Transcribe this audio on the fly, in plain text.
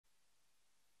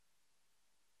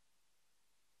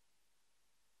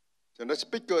The next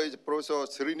speaker is Professor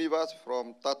SRINIVAS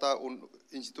from Tata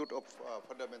Institute of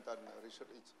Fundamental Research.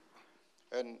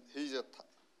 And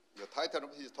the title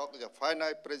of his talk is a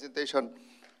finite presentation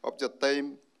of the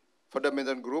Tame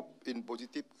fundamental group in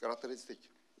positive characteristics.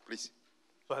 Please.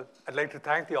 Well, I'd like to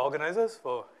thank the organizers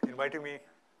for inviting me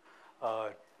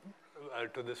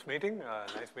to this meeting,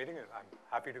 nice meeting. I'm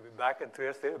happy to be back at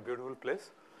 3S, a beautiful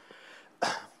place.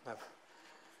 I've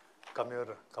come here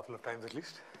a couple of times at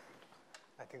least.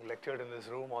 I think lectured in this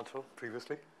room also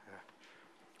previously.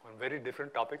 On a very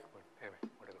different topic, but anyway,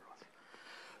 whatever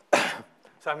it was.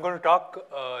 So I'm going to talk,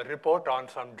 report on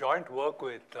some joint work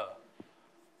with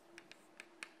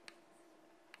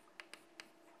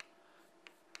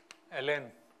Ellen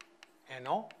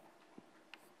Eno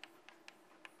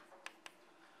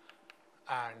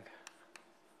and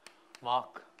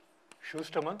Mark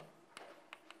Schusterman.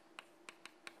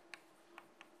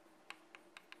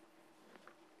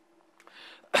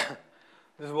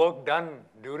 This work done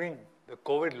during the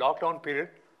COVID lockdown period.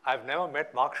 I've never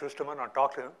met Mark Schusterman or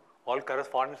talked to him. All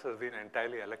correspondence has been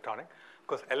entirely electronic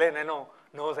because Ellen Eno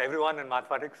knows everyone in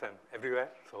mathematics and everywhere.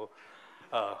 So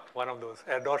one of those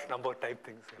AirDosh number type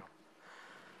things, you know.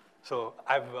 So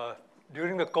I've,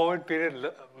 during the COVID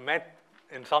period, met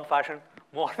in some fashion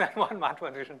more than one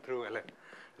mathematician through Ellen.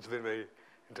 It's been very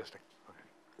interesting. Okay.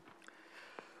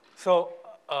 So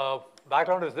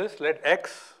background is this. Let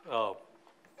X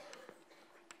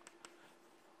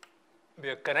be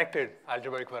a connected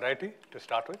algebraic variety to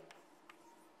start with.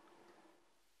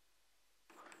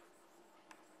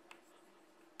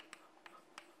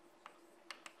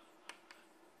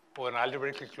 Over an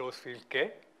algebraically closed field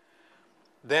K.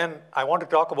 Then I want to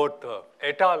talk about the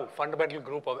étale fundamental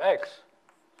group of X.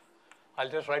 I'll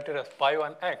just write it as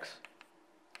pi1X.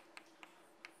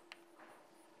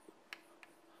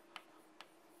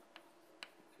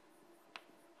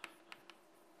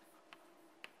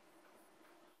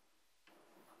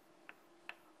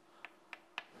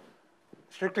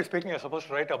 Strictly speaking, you're supposed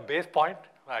to write a base point.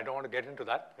 I don't want to get into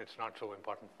that. It's not so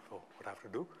important for what I have to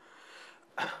do.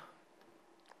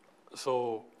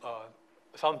 So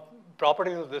some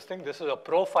properties of this thing. This is a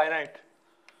pro-finite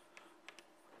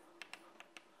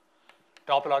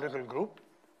topological group.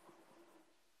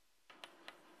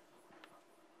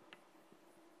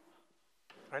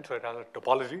 Right, so it has a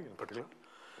topology in particular.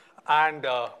 And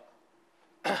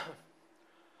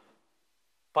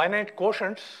finite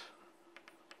quotients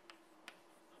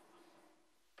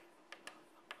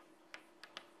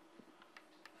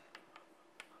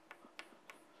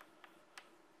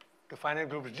to finite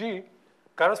groups G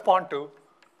correspond to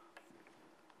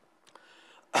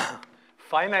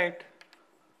finite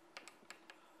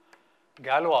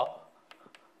Galois,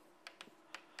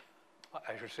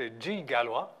 I should say G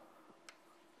Galois,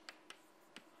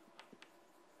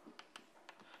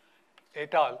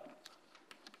 étale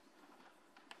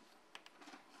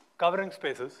covering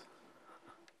spaces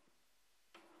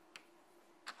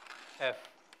F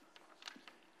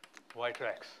y to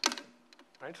X.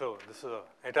 Right, so this is an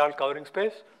étale covering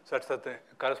space such that the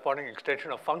corresponding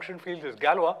extension of function field is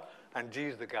Galois and G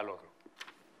is the Galois group.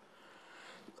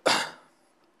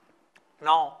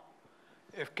 Now,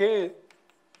 if K,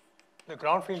 the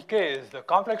ground field K is the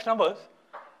complex numbers,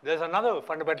 there's another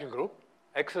fundamental group.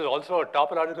 X is also a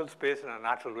topological space in a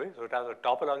natural way, so it has a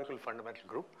topological fundamental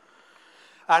group.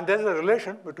 And there's a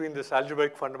relation between this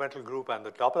algebraic fundamental group and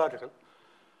the topological.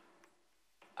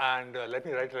 And let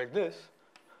me write it like this.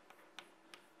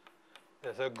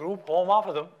 There's a group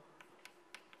homomorphism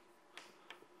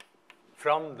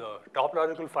from the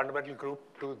topological fundamental group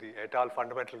to the étale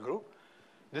fundamental group.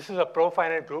 This is a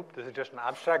pro-finite group. This is just an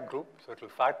abstract group, so it will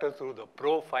factor through the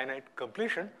pro-finite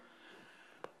completion.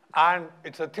 And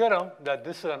it's a theorem that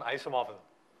this is an isomorphism.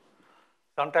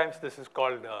 Sometimes this is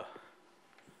called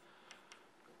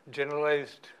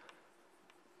generalized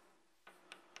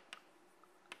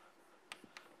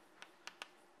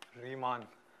Riemann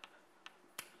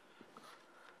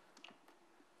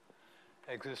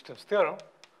existence theorem.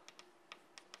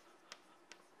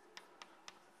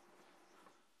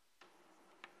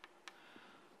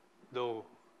 Though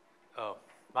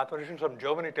mathematicians from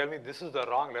Germany tell me this is the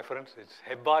wrong reference. It's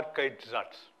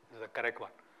Hebarkeit-Zatz is the correct one.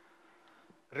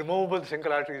 Removable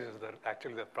singularities is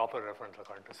actually the proper reference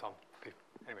according to some people.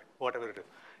 Anyway, whatever it is.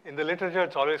 In the literature,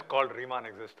 it's always called Riemann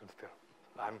existence theorem.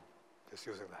 I'm just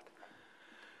using that.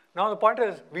 Now the point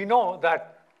is, we know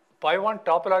that pi1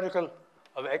 topological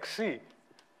of XC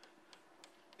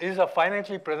is a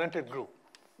finitely presented group.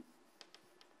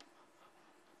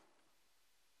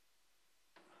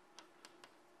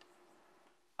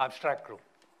 Abstract group.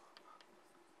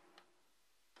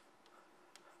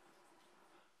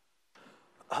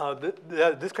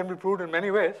 this can be proved in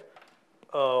many ways.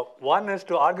 One is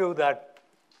to argue that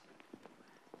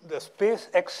the space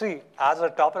XC as a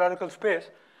topological space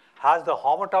has the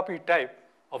homotopy type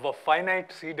of a finite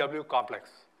CW complex.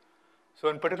 So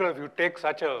in particular, if you take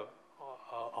such a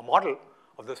model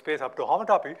of the space up to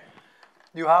homotopy,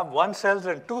 you have one cells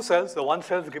and two cells. The one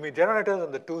cells give me generators,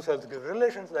 and the two cells give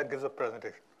relations. That gives a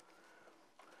presentation.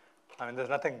 I mean, there's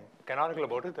nothing canonical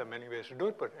about it. There are many ways to do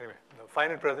it, but anyway, the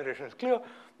finite presentation is clear.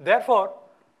 Therefore,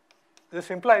 this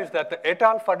implies that the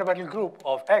étale fundamental group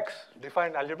of X,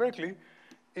 defined algebraically,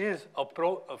 is a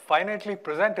finitely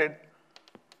presented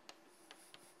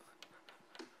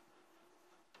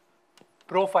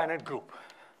profinite group.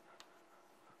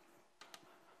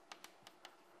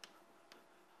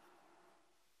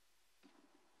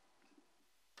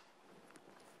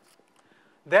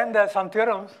 Then there are some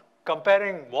theorems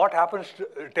comparing what happens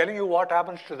telling you what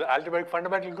happens to the algebraic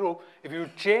fundamental group if you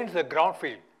change the ground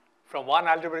field from one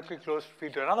algebraically closed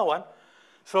field to another one.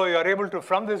 So you are able to,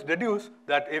 from this, deduce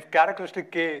that if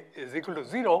characteristic K is equal to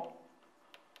 0,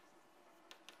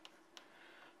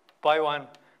 pi 1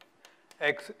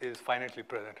 X is finitely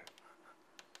presented.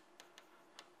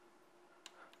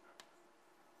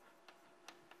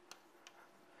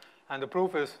 And the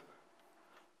proof is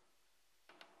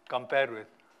compared with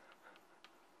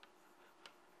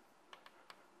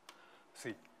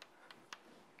C.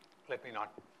 Let me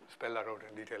not spell that out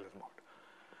in detail as much.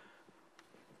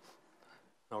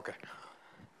 Okay.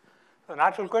 The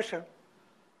natural question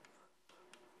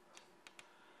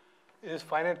is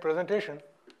finite presentation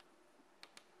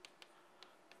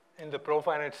in the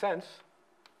profinite sense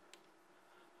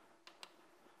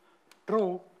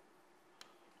true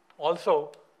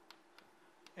also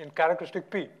in characteristic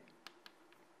P?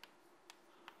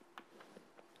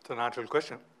 It's a natural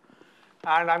question.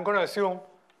 And I'm going to assume,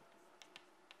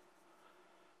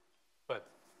 well,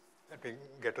 let me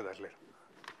get to that later.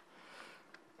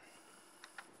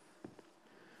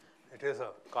 It is a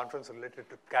conference related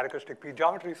to characteristic P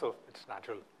geometry, so it's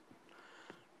natural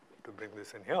to bring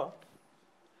this in here.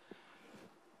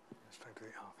 Just trying to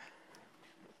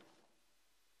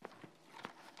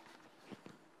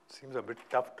seems a bit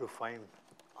tough to find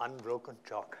unbroken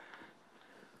chalk.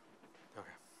 Okay.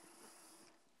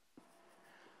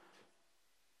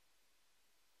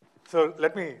 So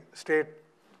let me state,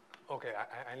 okay,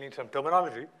 I need some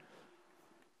terminology.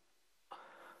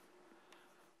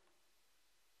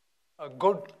 A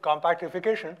good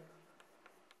compactification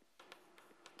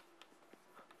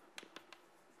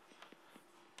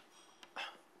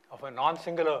of a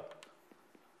non-singular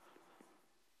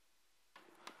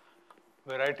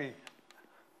variety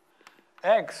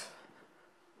X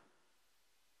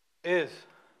is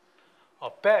a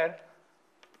pair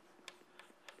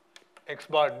X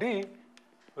bar D,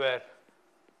 where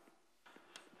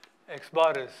X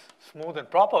bar is smooth and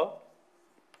proper,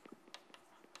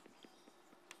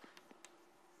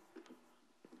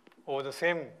 over the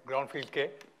same ground field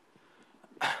K,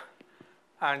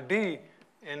 and D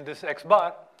in this X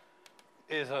bar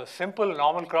is a simple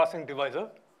normal crossing divisor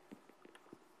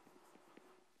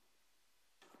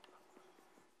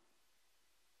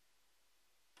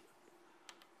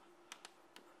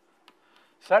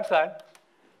such that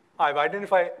I've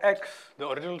identified X, the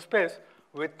original space,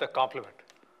 with the complement.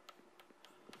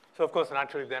 So of course,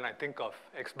 naturally, then I think of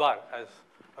X bar as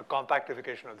a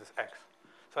compactification of this X.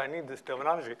 So I need this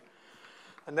terminology.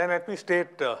 And then let me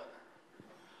state the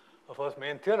first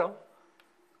main theorem.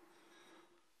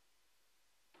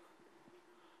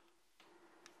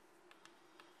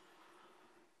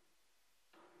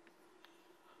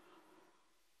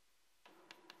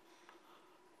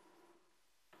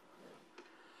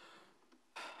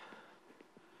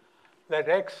 Let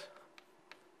X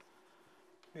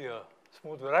be a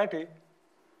smooth variety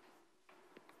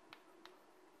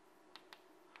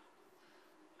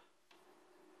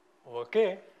over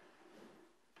K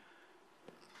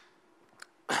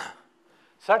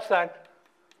such that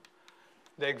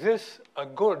there exists a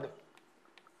good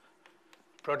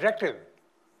projective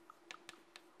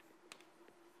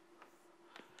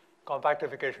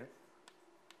compactification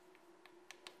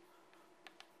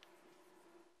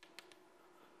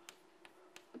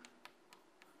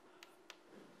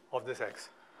of this X.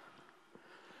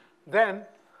 Then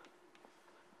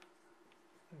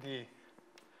the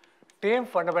Tame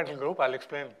fundamental group, I'll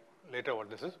explain later what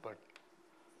this is, but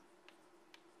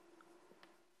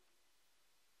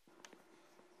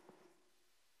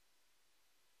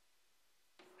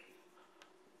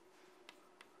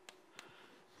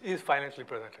is finitely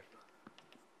presented.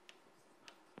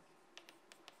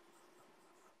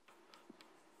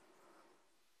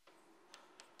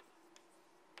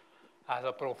 as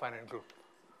a profinite group.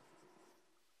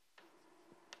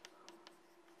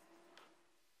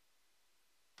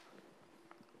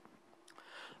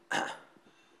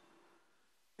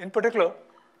 In particular,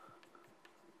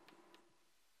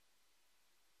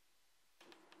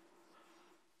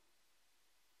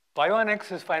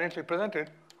 pi1x is finitely presented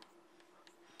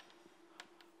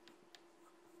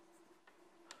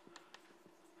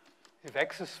if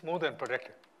x is smooth and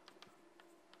projected.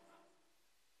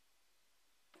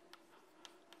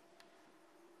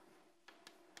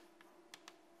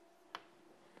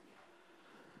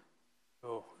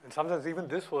 So, in some sense, even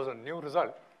this was a new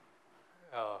result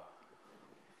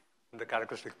in the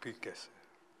characteristic P case.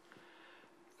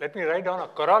 Let me write down a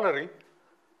corollary,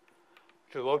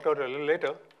 which is worked out a little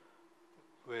later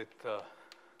with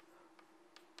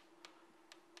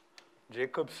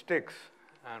Jacob Stix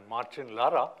and Marcin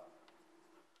Lara.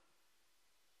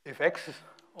 If x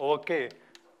over k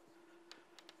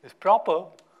is proper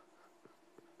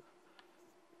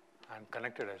and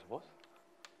connected, I suppose,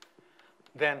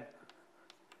 then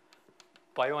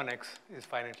pi1x is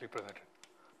finitely presented.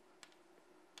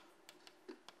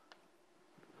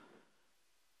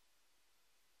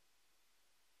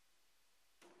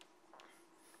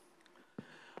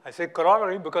 I say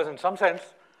corollary because in some sense,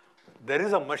 there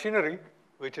is a machinery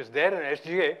which is there in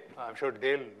SGA, I'm sure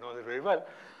Dale knows it very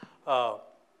well,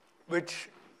 which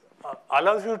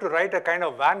allows you to write a kind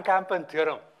of Van Kampen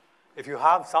theorem if you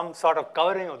have some sort of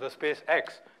covering of the space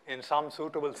X in some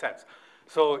suitable sense.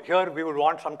 So here we would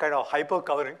want some kind of hyper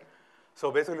covering.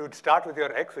 So basically you would start with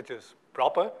your X, which is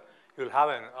proper. You'll have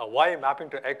a Y mapping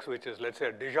to X, which is, let's say,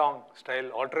 a Dijon style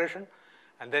alteration.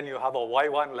 And then you have a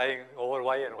Y1 lying over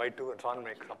Y and Y2 and so on,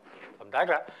 make some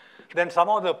diagram. Then some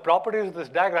of the properties of this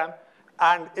diagram,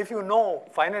 and if you know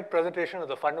finite presentation of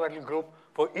the fundamental group,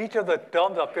 for each of the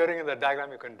terms appearing in the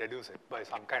diagram, you can deduce it by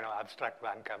some kind of abstract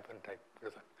Van Kampen type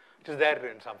result, which is there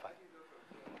in some file.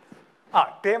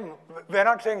 Tame, we're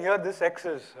not saying here this X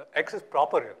is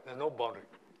proper here. There's no boundary.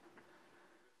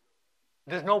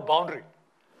 There's no boundary.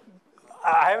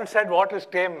 I haven't said what is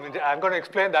tame. I'm going to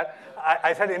explain that.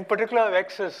 I said in particular if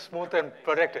X is smooth and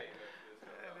projected.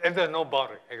 If there's no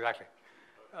boundary, exactly.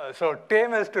 So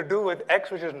tame is to do with X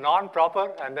which is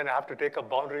non-proper, and then I have to take a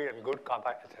boundary and good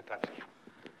compact, etc.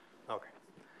 Okay.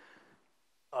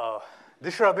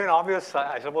 This should have been obvious,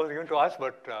 I suppose, even to us,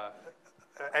 but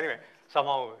anyway,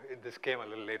 somehow this came a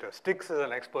little later. Stix is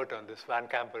an expert on this Van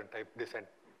Kampen type descent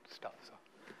stuff.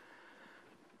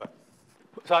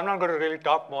 So I'm not going to really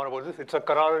talk more about this. It's a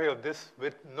corollary of this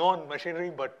with known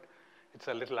machinery, but it's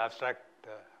a little abstract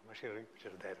machinery which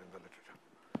is there in the literature.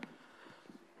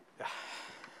 Yeah.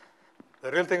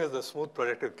 The real thing is the smooth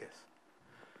projective case.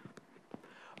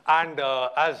 And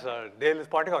as Dale is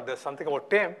pointing out, there's something about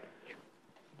tame.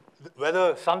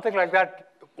 Whether something like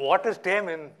that, what is tame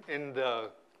in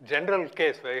the general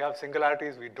case where you have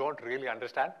singularities, we don't really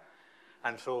understand.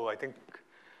 And so I think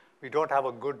we don't have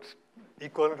a good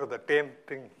equivalent of the tame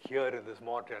thing here in this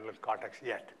more general context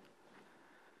yet.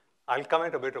 I'll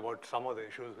comment a bit about some of the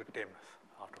issues with tameness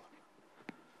afterward.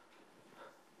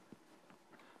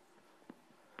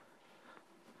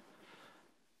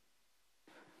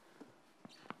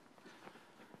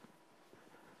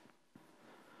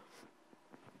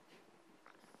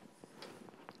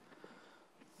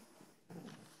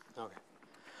 Okay.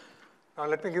 Now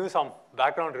let me give you some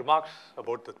background remarks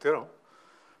about the theorem.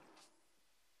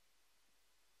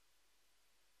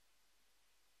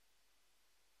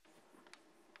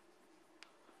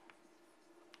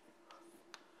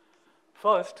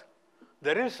 First,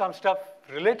 there is some stuff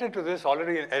related to this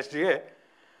already in SGA.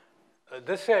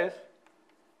 This says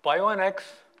pi1x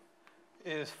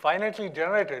is finitely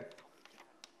generated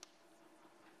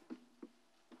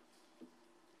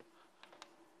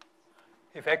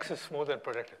if X is smooth and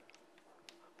projected.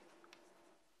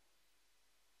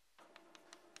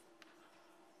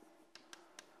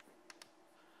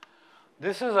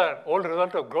 This is an old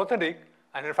result of Grothendieck,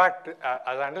 and in fact, as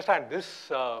I understand,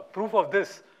 this proof of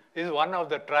this is one of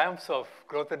the triumphs of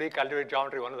Grothendieck algebraic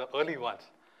geometry, one of the early ones,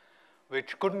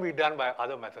 which couldn't be done by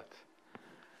other methods.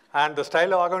 And the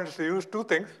style of argument is to use two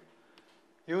things.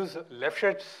 Use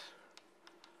Lefschetz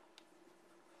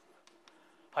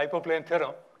hyperplane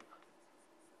theorem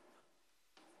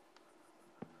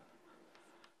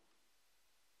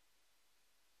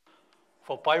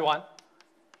for pi1,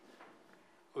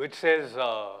 which says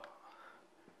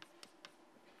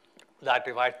that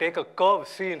if I take a curve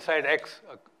C inside X,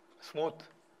 a smooth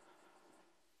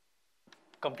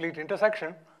complete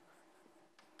intersection,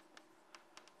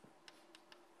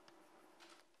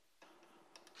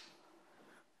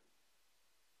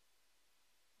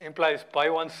 implies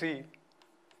pi1C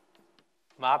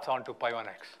maps onto pi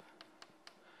 1x.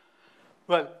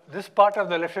 Well, this part of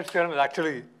the Lifshitz theorem is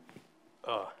actually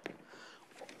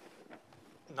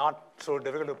not so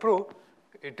difficult to prove.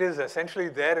 It is essentially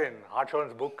there in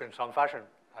Hartshorne's book in some fashion,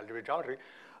 algebraic geometry.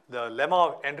 The lemma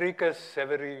of Enriquez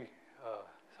Severi,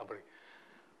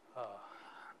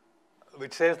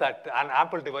 which says that an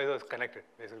ample divisor is connected.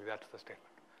 Basically, that's the statement.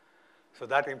 So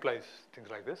that implies things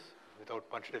like this without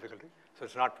much difficulty. So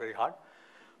it's not very hard.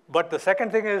 But the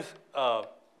second thing is,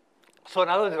 so in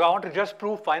other words, if I want to just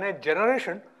prove finite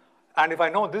generation, and if I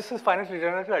know this is finitely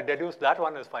generated, I deduce that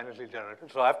one is finitely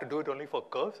generated. So I have to do it only for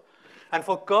curves. And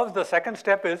for curves, the second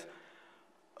step is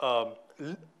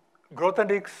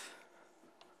Grothendieck's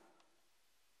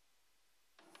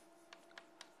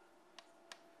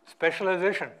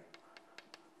specialization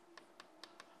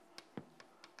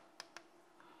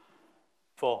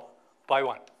for pi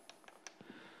 1.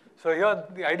 So here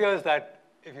the idea is that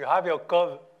if you have your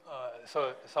curve,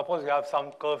 so suppose you have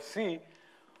some curve C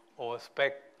over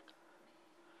spec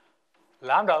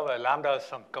lambda, where lambda is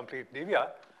some complete DVR,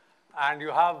 and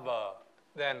you have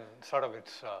then sort of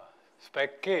its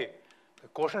spec K, the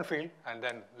quotient field, and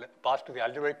then pass to the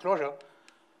algebraic closure.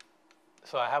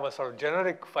 So I have a sort of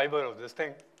generic fiber of this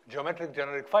thing, geometric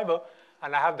generic fiber,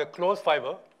 and I have the closed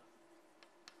fiber,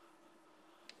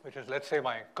 which is, let's say,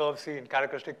 my curve C in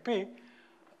characteristic P.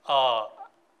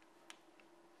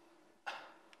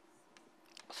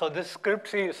 So this script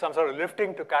C is some sort of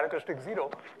lifting to characteristic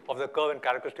 0 of the curve in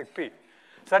characteristic P.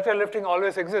 Such a lifting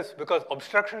always exists because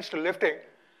obstructions to lifting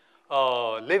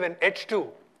live in H2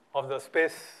 of the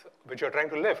space which you're trying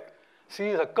to lift. C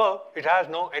is a curve. It has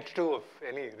no H2 of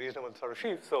any reasonable sort of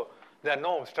sheaf, so there are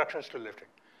no obstructions to lifting.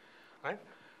 Right?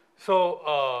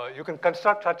 So you can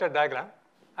construct such a diagram.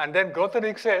 And then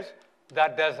Grothendieck says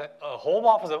that there's a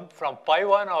homomorphism from pi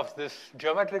 1 of this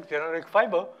geometric generic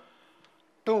fiber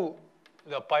to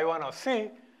the pi 1 of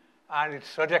C, and it's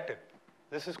surjective.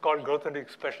 This is called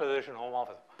Grothendieck's specialization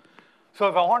homomorphism. So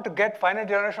if I want to get finite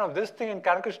generation of this thing in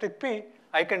characteristic P,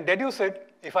 I can deduce it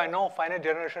if I know finite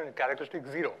generation in characteristic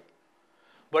 0.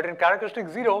 But in characteristic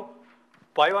 0,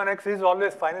 pi 1x is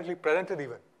always finitely presented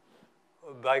even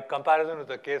by comparison with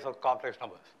the case of complex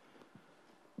numbers.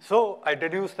 So I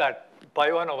deduce that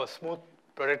pi 1 of a smooth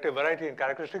projective variety in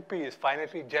characteristic P is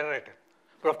finitely generated.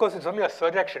 But of course, it's only a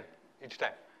surjection each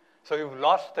time. So you've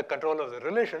lost the control of the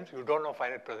relations. You don't know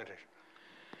finite presentation.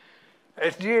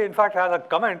 SGA, in fact, has a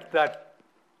comment that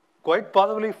quite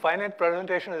possibly finite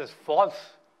presentation is false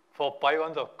for pi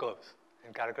 1s of curves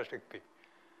in characteristic P.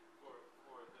 Or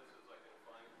this is like a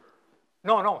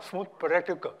fine curve. No, smooth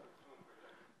projective curve.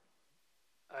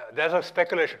 There's a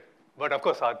speculation. But of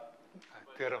course, our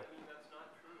theorem. I mean, that's not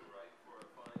true, right, for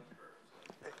a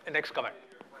fine curve. So Next comment.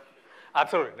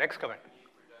 Absolutely. Next comment.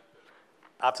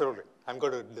 Absolutely. I'm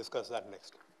going to discuss that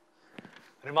next.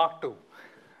 Remark 2.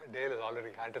 Dale has already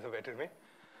anticipated me.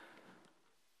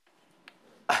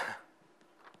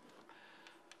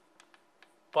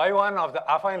 Pi 1 of the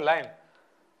affine line,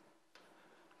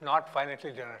 not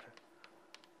finitely generated.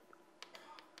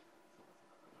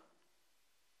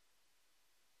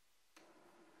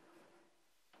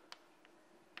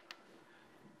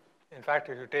 In fact,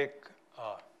 if you take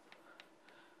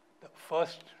the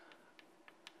first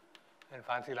in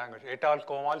fancy language, étale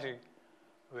cohomology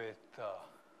with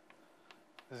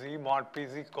Z mod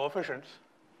PZ coefficients,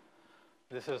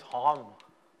 this is Hom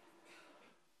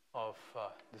of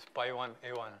this pi 1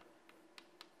 A1,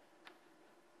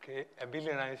 okay,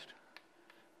 abelianized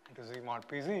into Z mod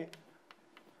PZ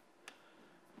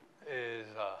is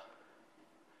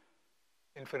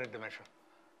infinite dimension,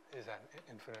 is an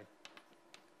infinite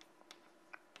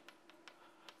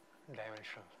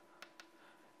dimensional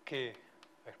K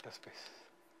vector space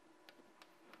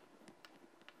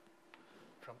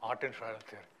from Artin-Schreier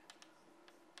theory.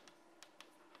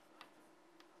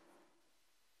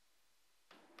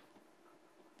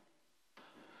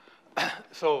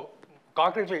 So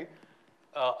concretely,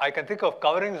 I can think of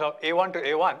coverings of A1 to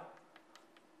A1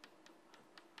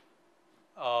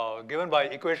 given by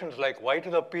equations like y to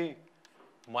the p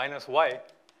minus y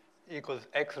equals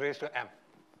x raised to m.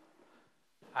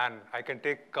 And I can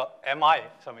take mi,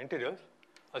 some integers,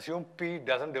 assume p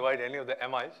doesn't divide any of the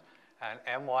mi's, and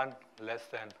m1 less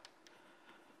than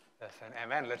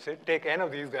mn, let's say. Take n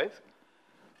of these guys.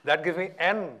 That gives me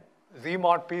n z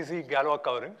mod pz Galois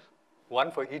coverings,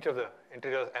 one for each of the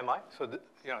integers mi. So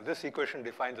this equation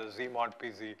defines a z mod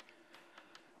pz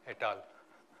et al.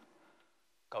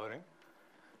 Covering,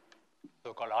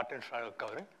 so-called Artin-Schreier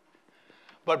covering.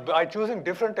 But by choosing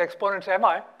different exponents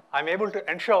mi, I'm able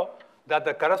to ensure that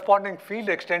the corresponding field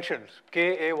extensions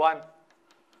Ka1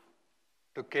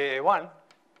 to Ka1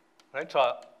 right?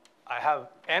 So I have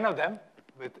n of them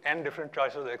with n different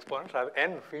choices of exponents. I have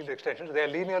n field extensions. They are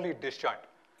linearly disjoint.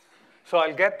 So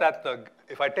I'll get that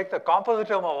if I take the composite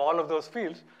term of all of those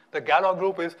fields, the Galois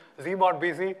group is Z mod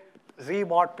BZ, Z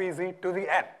mod PZ to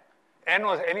the n. N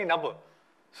was any number.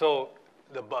 So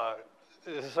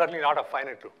this is certainly not a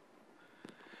finite group.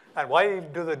 And why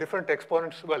do the different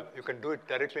exponents? Well, you can do it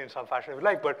directly in some fashion if you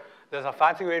like, but there's a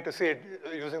fancy way to see it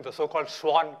using the so-called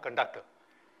Swan conductor.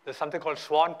 There's something called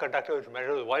Swan conductor which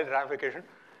measures the wide ramification.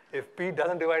 If P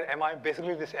doesn't divide Mi,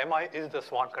 basically this Mi is the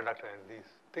Swan conductor in these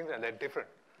things, and they're different.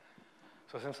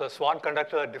 So since the Swan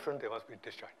conductors are different, they must be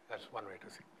disjoint. That's one way to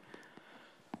see.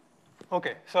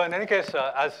 Okay, so in any case,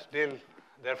 as Dale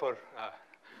therefore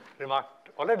remarked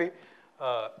already,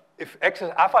 if X is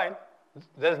affine,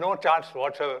 there's no chance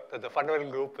whatsoever that the fundamental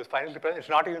group is finitely present. It's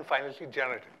not even finitely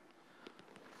generated.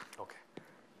 Okay.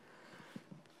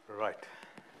 Right.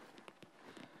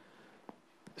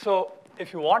 So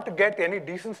if you want to get any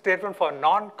decent statement for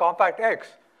non-compact X,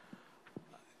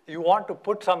 you want to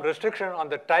put some restriction on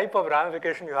the type of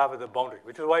ramification you have at the boundary,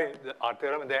 which is why our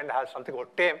theorem in the end has something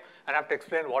about Tame, and I have to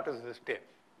explain what is this Tame.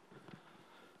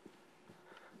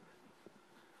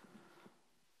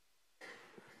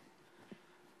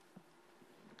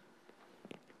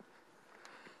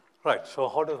 Right, so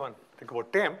how does one think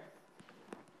about Tame?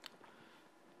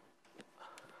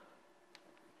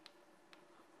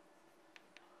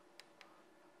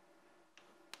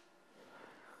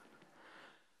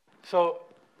 So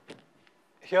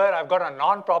here I've got a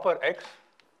non-proper X,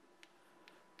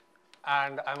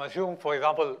 and I'm assuming, for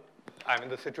example, I'm in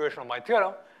the situation of my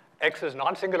theorem, X is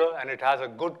non-singular and it has a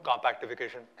good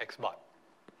compactification X bar.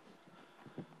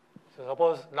 So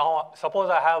suppose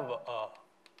I have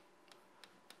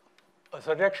a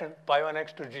surjection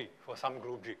pi1x to G for some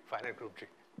group G, finite group G.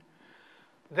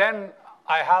 Then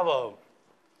I have a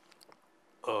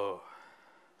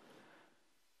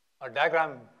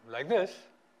diagram like this.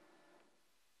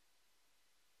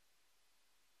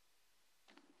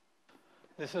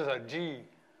 This is a G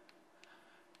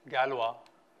Galois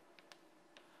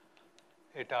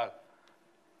et al.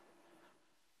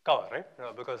 Cover,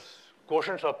 right? Because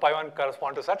quotients of pi1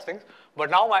 correspond to such things. But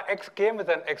now my X came with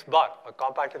an X bar, a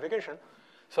compactification.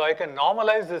 So I can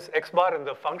normalize this X bar in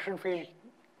the function field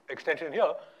extension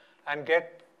here and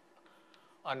get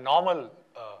a normal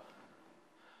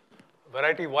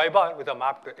variety Y bar with a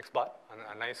map to X bar,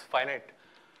 a nice finite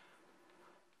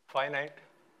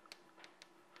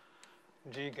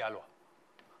G Galois.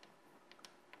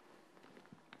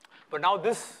 But now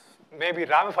this may be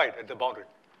ramified at the boundary.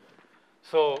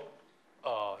 So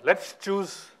let's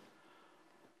choose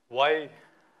Y,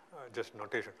 just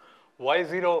notation,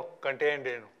 Y0 contained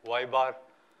in Y bar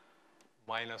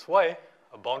minus Y,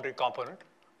 a boundary component.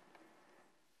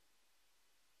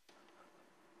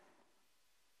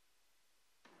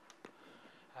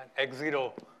 And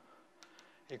X0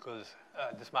 equals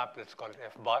this map, let's call it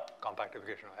F bar,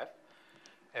 compactification of F.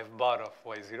 F bar of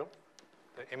Y0,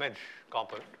 the image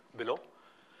component below.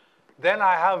 Then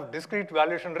I have discrete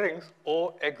valuation rings,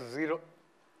 O X0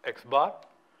 X bar,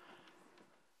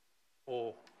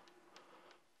 O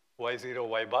Y0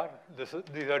 Y bar. These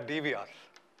are DVRs.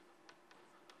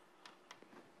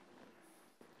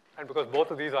 And because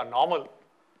both of these are normal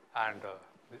and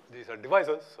these are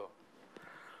divisors, so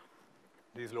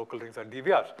these local rings are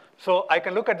DVRs. So I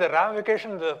can look at the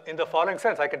ramification in the following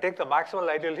sense. I can take the maximal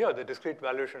ideal here, the discrete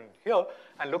valuation here,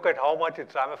 and look at how much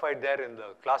it's ramified there in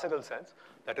the classical sense.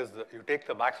 That is, you take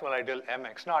the maximal ideal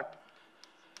mx0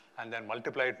 and then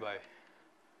multiply it by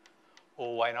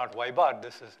O y0 y bar.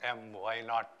 This is m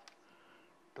y0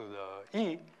 to the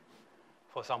e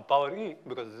for some power e,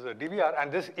 because this is a DVR,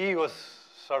 and this e was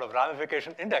sort of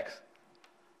ramification index.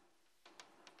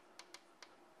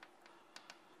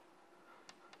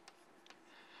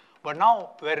 But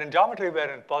now we're in geometry,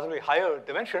 we're in possibly higher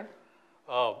dimension.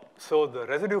 So the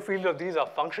residue field of these are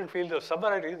function fields of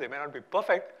subvarieties. They may not be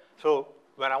perfect. So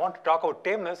when I want to talk about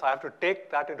tameness, I have to take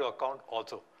that into account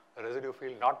also, the residue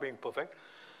field not being perfect.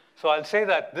 So I'll say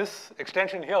that this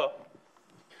extension here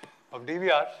of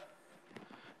DVRs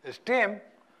is tame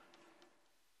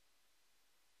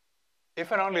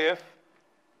if and only if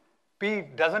P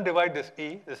doesn't divide this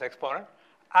E, this exponent,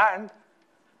 and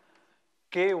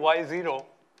KY0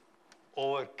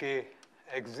 over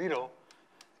KX0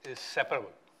 is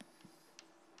separable.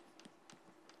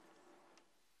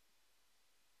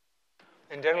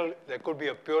 In general, there could be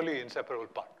a purely inseparable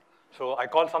part. So I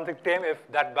call something tame if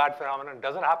that bad phenomenon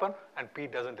doesn't happen and P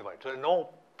doesn't divide. So no,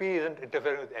 P isn't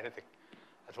interfering with anything.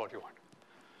 That's what you want.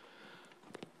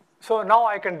 So now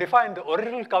I can define the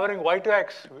original covering Y to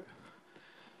X.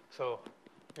 So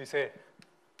we say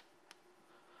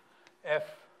F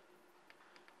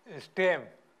is tame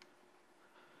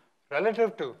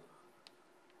relative to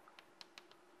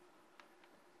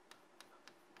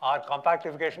our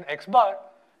compactification x bar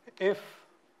if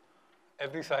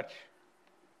every such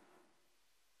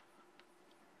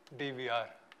dVr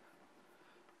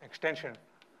extension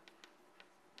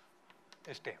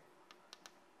is tame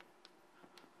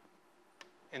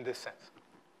in this sense.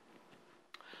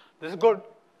 This is good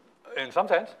in some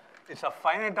sense. It's a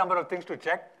finite number of things to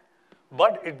check,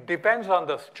 but it depends on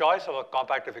the choice of a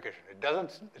compactification.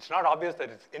 It's not obvious that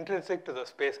it's intrinsic to the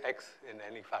space X in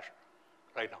any fashion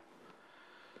right now.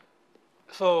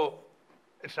 So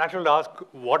it's natural to ask,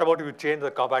 what about if you change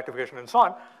the compactification and so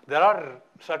on? There are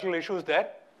subtle issues there.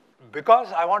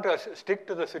 Because I want to stick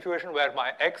to the situation where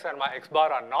my X and my X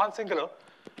bar are non-singular,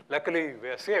 luckily we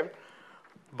are saved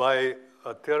by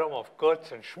a theorem of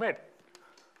Kurtz and Schmidt.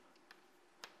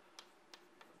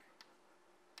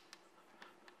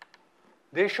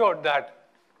 They showed that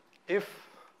if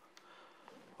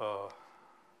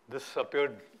this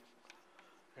appeared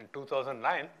in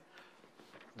 2009,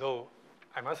 though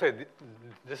I must say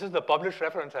this is the published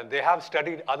reference, and they have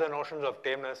studied other notions of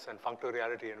tameness and functor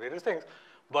reality and various things,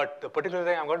 but the particular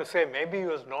thing I'm going to say maybe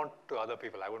was known to other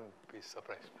people. I wouldn't be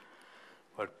surprised.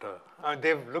 But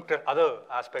they've looked at other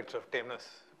aspects of tameness.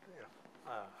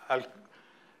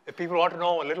 If people want to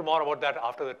know a little more about that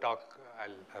after the talk,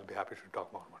 I'll be happy to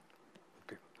talk more about it with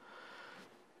people.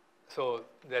 So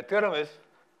their theorem is,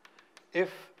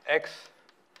 if X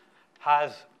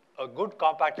has a good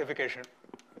compactification,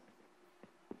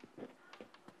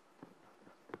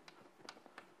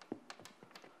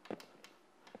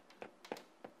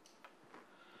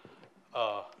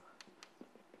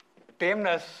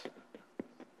 tameness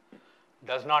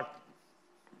does not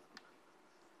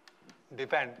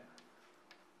depend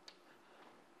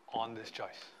on this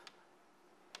choice.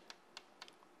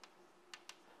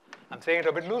 I'm saying it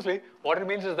a bit loosely. What it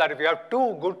means is that if you have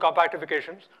two good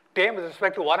compactifications, tame with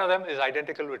respect to one of them is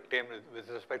identical with tame with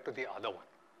respect to the other one.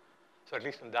 So at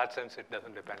least in that sense, it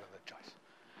doesn't depend on the choice.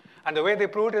 And the way they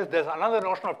prove it is there's another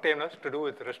notion of tameness to do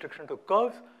with restriction to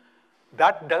curves.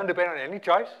 That doesn't depend on any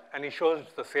choice, and he shows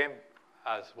the same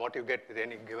as what you get with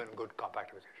any given good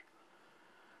compactification.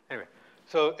 Anyway,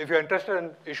 so if you're interested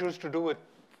in issues to do with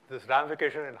this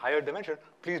ramification in higher dimension,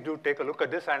 please do take a look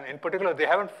at this. And in particular, they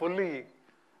haven't fully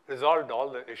resolved all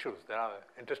the issues. There are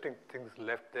interesting things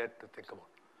left there to think about.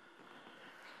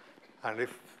 And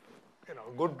if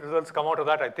good results come out of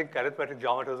that, I think arithmetic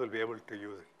geometers will be able to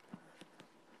use it.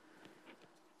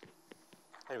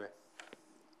 Anyway,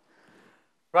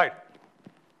 right.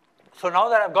 So now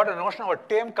that I've got a notion of a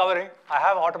tame covering, I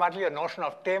have automatically a notion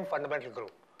of tame fundamental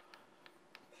group.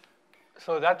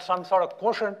 So that's some sort of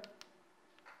quotient.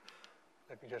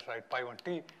 Let me just write pi1t.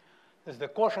 This is the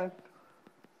quotient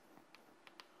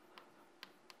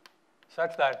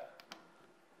such that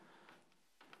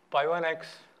pi1x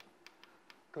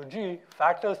to g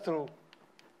factors through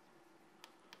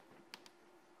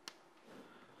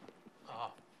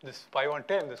this pi1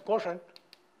 tame, this quotient,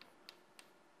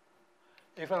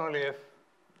 if and only if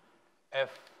f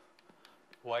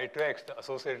y to x, the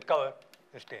associated cover,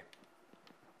 is tame.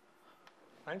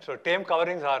 Right? So tame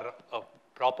coverings are a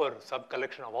proper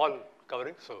sub-collection of all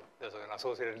coverings. So there's an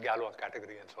associated Galois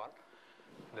category and so on.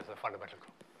 There's a fundamental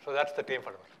group. So that's the tame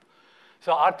fundamental.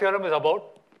 So our theorem is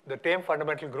about the tame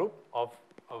fundamental group of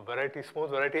a variety,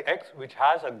 smooth variety X, which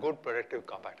has a good projective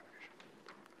compactification.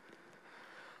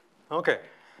 Okay.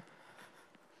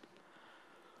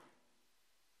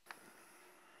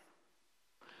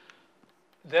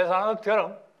 There's another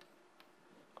theorem.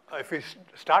 If we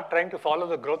start trying to follow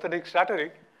the grothendieck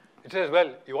strategy, it says,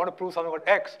 well, you want to prove something about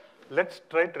X, let's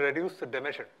try to reduce the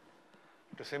dimension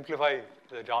to simplify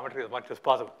the geometry as much as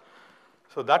possible.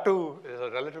 So that too is a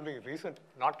relatively recent,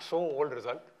 not so old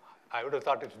result. I would have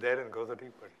thought it's there in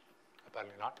grothendieck, but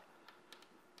apparently not.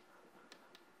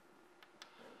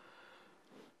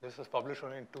 This was published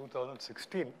only in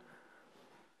 2016.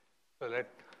 So let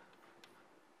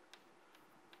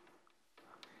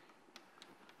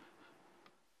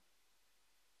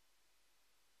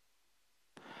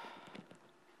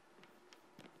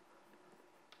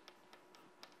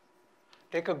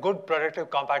take a good projective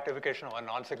compactification of a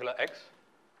non-singular X.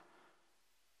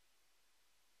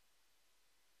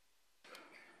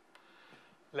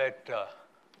 Let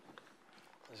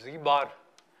Z bar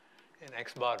in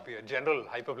X bar be a general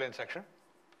hyperplane section.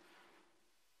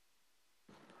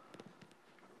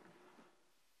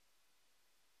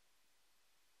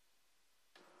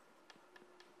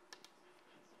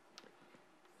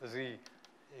 Z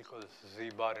equals Z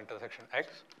bar intersection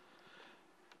X.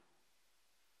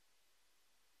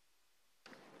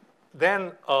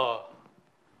 then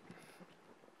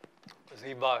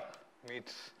Z bar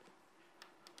meets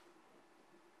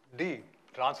D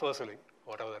transversally,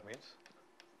 whatever that means.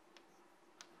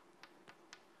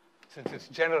 Since it's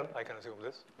general, I can assume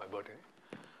this by Bertini.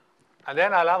 And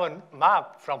then I'll have a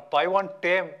map from pi1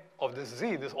 tame of this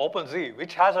Z, this open Z,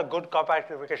 which has a good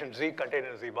compactification Z contained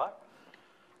in Z bar.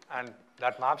 And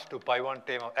that maps to pi1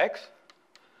 tame of X.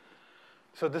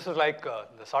 So this is like the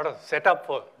sort of setup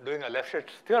for doing a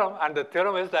Lefschetz theorem. And the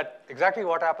theorem is that exactly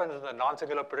what happens in the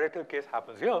non-singular projective case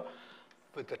happens here.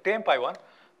 With the tame pi1,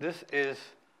 this is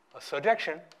a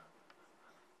surjection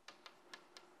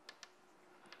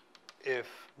if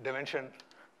dimension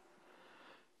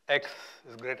X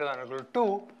is greater than or equal to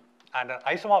 2, and an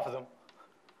isomorphism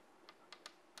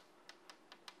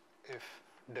if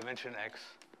dimension X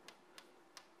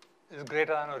is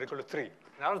greater than or equal to 3.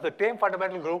 Now, the tame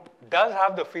fundamental group does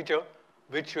have the feature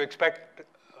which you expect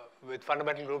with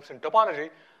fundamental groups in topology,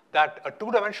 that a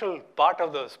two-dimensional part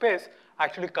of the space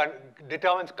actually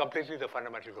determines completely the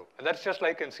fundamental group. And that's just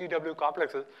like in CW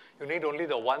complexes, you need only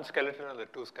the one skeleton and the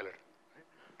two skeleton, right,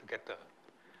 to get the.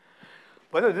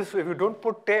 But this, if you don't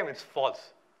put tame, it's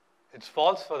false. It's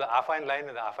false for the affine line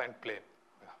and the affine plane,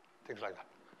 things like that.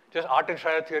 Just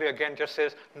Artin-Schreier theory, again, just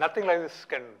says nothing like this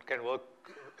can work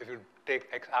if you take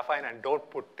X affine and don't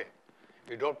put tame.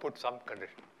 You don't put some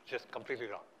condition. It's just completely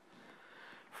wrong.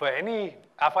 For any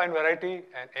affine variety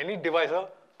and any divisor,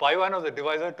 pi1 of the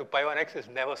divisor to pi1x is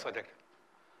never surjective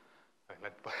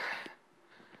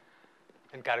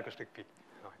in characteristic P.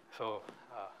 So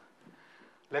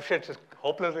Lefschetz is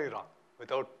hopelessly wrong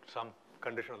without some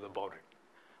condition of the boundary.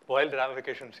 Wild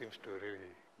ramification seems to really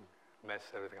mess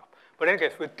everything up. But in any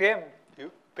case, with tame,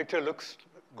 picture looks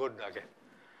good again.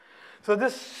 So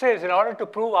this says, in order to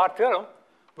prove our theorem,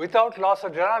 without loss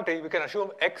of generality, we can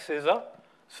assume X is a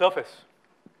surface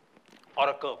or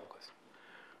a curve, of course.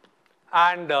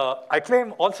 And I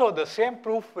claim also the same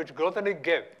proof which Grothendieck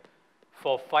gave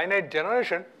for finite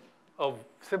generation, a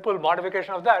simple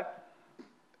modification of that,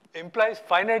 implies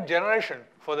finite generation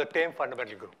for the tame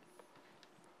fundamental group.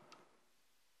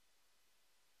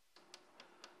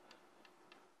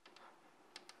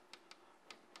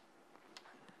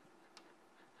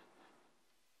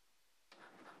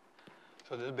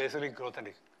 So this is basically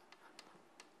Grothendieck.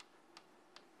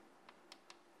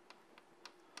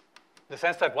 The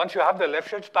sense that once you have the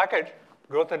Lefschetz package,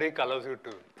 Grothendieck allows you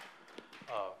to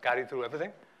carry through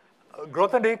everything.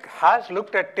 Grothendieck has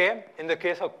looked at tame in the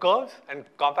case of curves and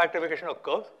compactification of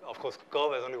curves. Of course,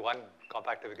 curve has only one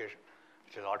compactification,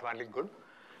 which is automatically good.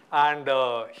 And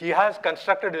he has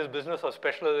constructed his business of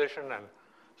specialization and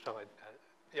stuff like that.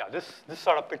 Yeah, this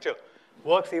sort of picture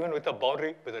works even with a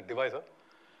boundary, with a divisor.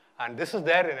 And this is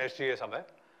there in SGA somewhere.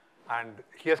 And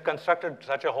he has constructed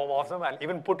such a homomorphism, and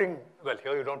even putting, well,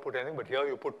 here you don't put anything, but here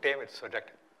you put tame, it's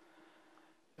surjective.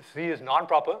 C is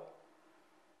non-proper,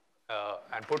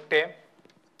 and put tame,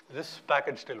 this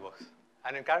package still works.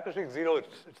 And in characteristic 0,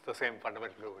 it's the same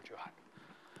fundamental group which you had.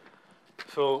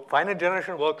 So finite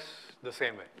generation works the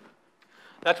same way.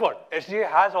 That's what. SGA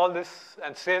has all this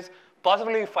and says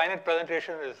possibly finite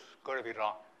presentation is going to be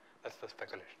wrong. That's the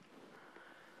speculation.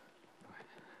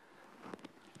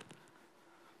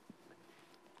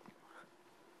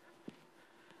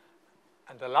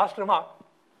 And the last remark,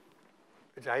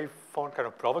 which I found kind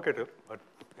of provocative, but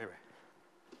anyway.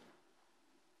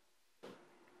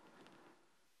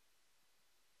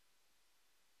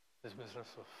 This business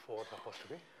of 4 supposed to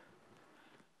be.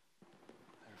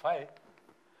 And 5,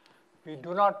 we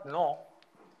do not know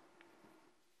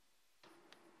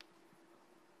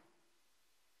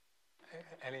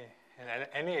in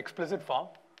any explicit form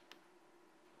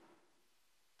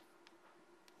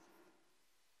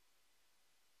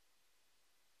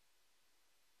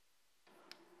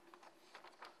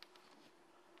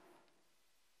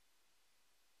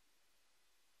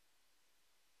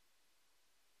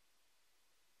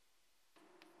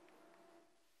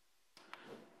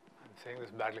saying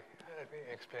this badly. Let me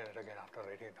explain it again after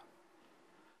writing it down.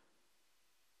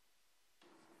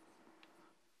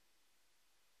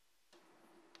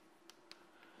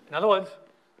 In other words,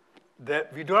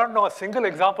 we do not know a single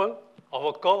example of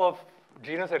a curve of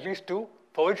genus at least 2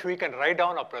 for which we can write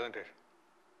down a presentation.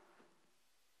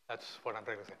 That's what I'm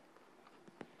trying to say.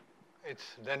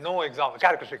 There are no example,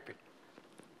 characteristic P.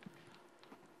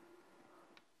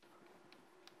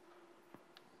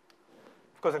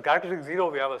 Of course, in characteristic 0,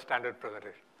 we have a standard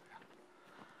presentation. Yeah.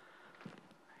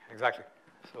 Exactly.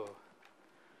 So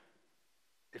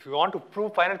if you want to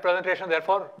prove finite presentation,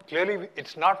 therefore, clearly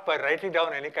it's not by writing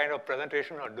down any kind of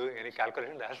presentation or doing any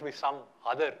calculation. There has to be some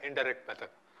other indirect method.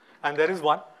 And there is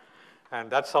one. And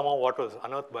that's somehow what was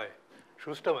unearthed by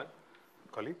Schusterman,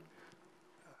 colleague.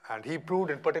 And he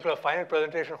proved in particular finite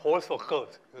presentation holds for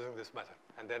curves using this method.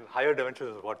 And then higher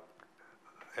dimensions is what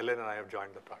Ellen and I have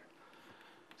joined the project.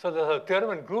 So there's a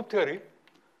theorem in group theory,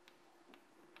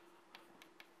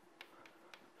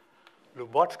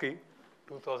 Lubotsky,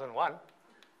 2001.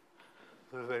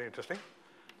 This is very interesting.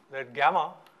 That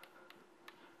gamma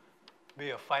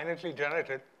be a finitely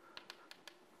generated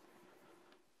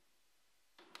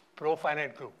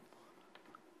pro-finite group.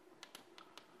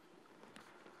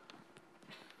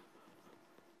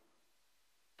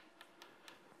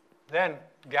 Then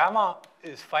gamma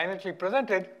is finitely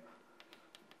presented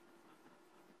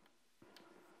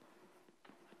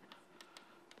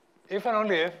if and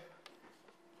only if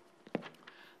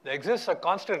there exists a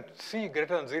constant c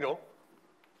greater than 0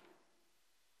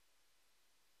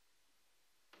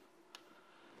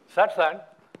 such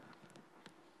that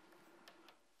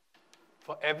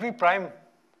for every prime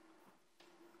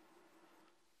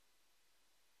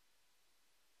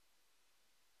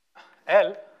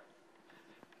L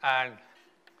and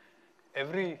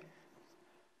every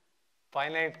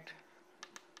finite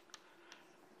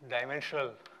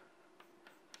dimensional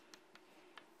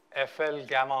FL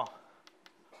gamma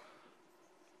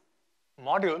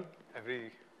module,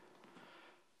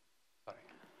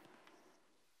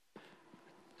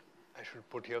 I should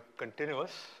put here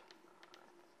continuous.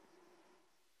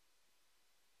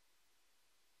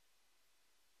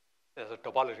 There's a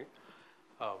topology.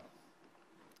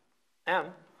 M,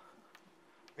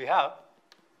 we have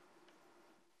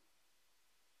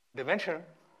dimension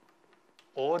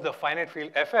over the finite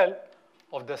field FL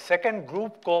of the second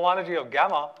group cohomology of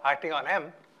gamma acting on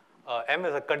M. M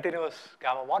is a continuous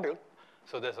gamma module.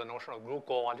 So there's a notion of group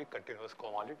cohomology, continuous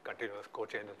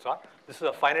co-change, and so on. This is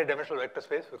a finite dimensional vector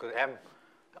space because M,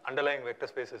 the underlying vector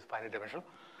space, is finite dimensional.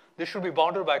 This should be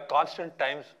bounded by constant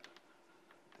times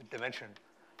the dimension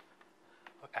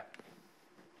of M.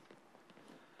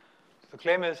 So the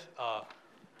claim is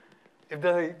if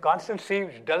there's a constant C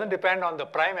which doesn't depend on the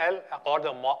prime L or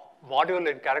the module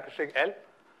in characteristic L,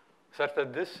 such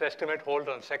that this estimate holds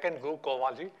on second group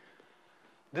cohomology,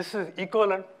 this is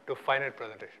equivalent to finite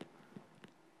presentation.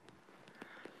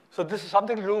 So this is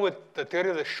something to do with the theory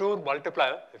of the Schur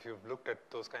multiplier, if you've looked at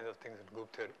those kinds of things in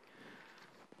group theory.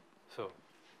 So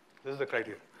this is the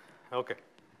criteria. Okay.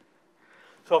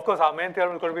 So of course, our main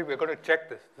theorem is going to be, we're going to check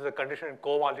this. This is a condition in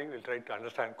cohomology. We'll try to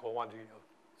understand cohomology of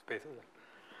spaces and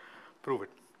prove it.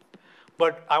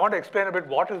 But I want to explain a bit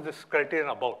what is this criterion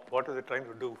about? What is it trying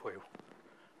to do for you?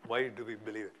 Why do we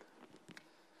believe it?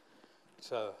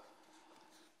 It's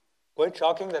quite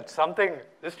shocking that something,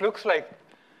 this looks like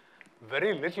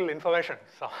very little information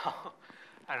somehow.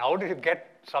 And how did you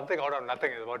get something out of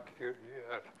nothing is what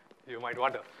you might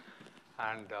wonder.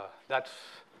 And that's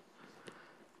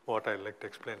what I'd like to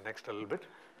explain next a little bit.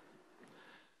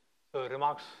 So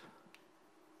remarks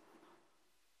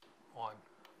on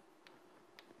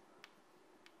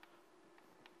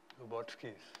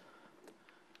Lubotsky's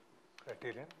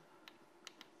criterion.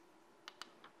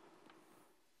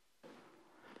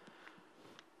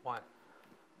 One,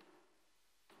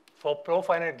 for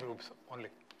pro-finite groups only.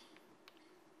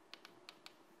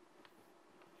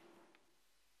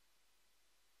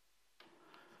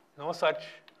 No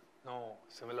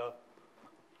similar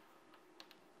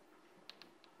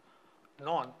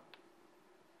known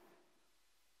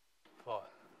for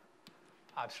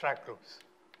abstract groups.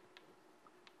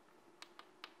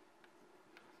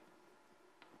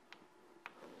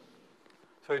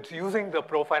 So it's using the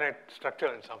pro-finite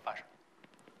structure in some fashion.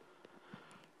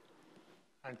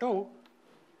 And two,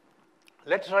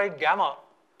 let's write gamma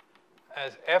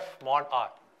as F mod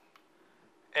R.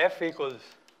 F equals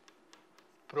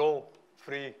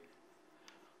pro-free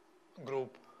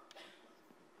group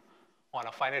on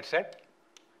a finite set,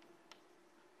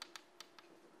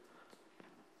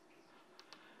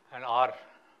 and R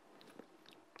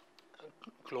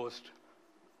closed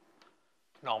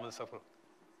normal subgroup.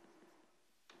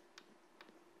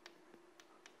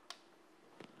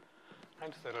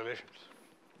 And the relations.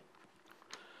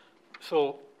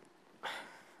 So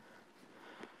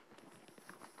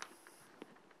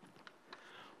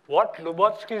what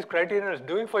Lubotsky's criterion is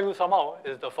doing for you somehow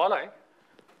is the following.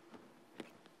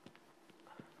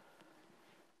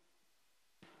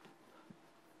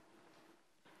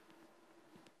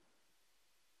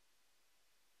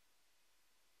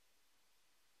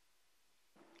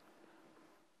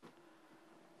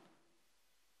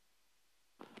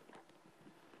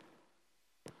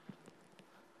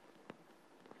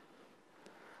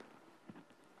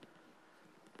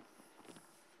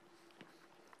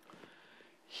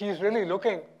 He's really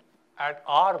looking at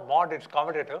R mod its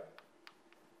commutator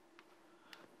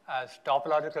as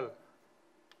topological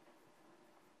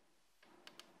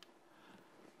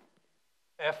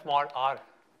F mod R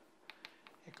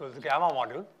equals gamma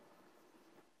module.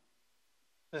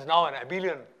 This is now an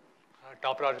abelian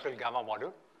topological gamma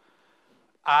module.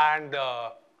 And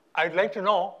I'd like to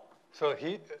know, so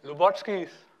Lubotsky's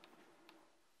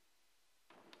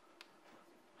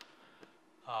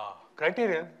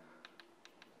criterion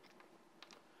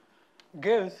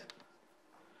gives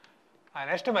an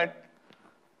estimate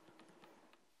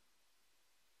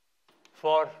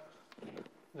for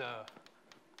the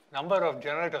number of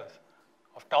generators,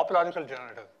 of topological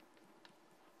generators.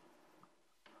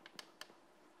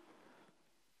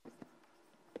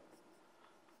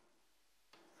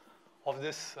 Of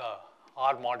this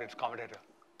R mod its commutator.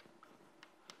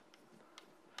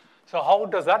 So how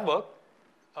does that work?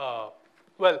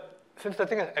 Well, since the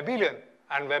thing is abelian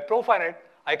and we're profinite,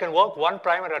 I can work one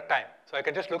prime at a time. So I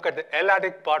can just look at the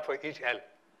L-adic part for each L.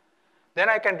 Then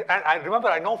I can, and I remember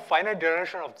I know finite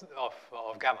generation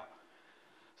of gamma.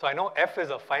 So I know F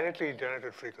is a finitely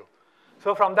generated free group.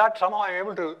 So from that, somehow I'm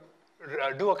able to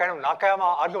do a kind of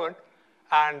Nakayama argument.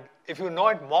 And if you know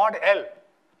it mod L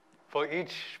for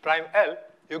each prime L,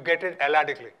 you get it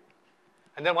L-adically.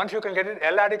 And then once you can get it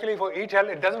L-adically for each L,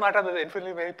 it doesn't matter that there are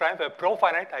infinitely many primes. If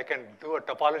profinite, I can do a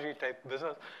topology type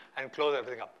business and close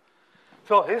everything up.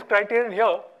 So his criterion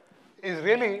here is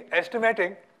really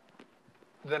estimating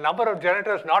the number of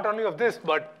generators, not only of this,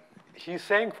 but he's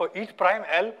saying for each prime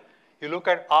L, you look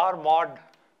at R mod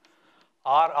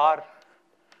RR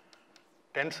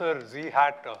tensor Z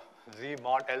hat Z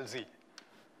mod LZ.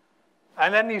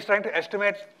 And then he's trying to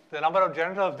estimate the number of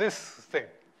generators of this thing.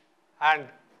 And,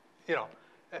 you know,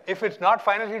 if it's not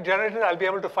finitely generated, I'll be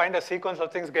able to find a sequence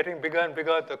of things getting bigger and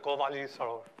bigger, the cohomology sort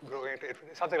of growing,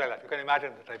 something like that. You can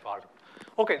imagine the type of argument.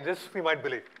 Okay, this we might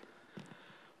believe.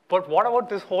 But what about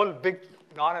this whole big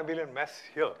non-abelian mess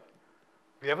here?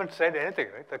 We haven't said anything,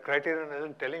 right? The criterion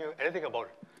isn't telling you anything about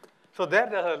it. So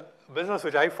there's a business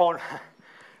which I found,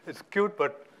 it's cute,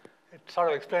 but it sort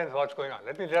of explains what's going on.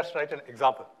 Let me just write an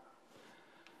example.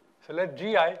 So let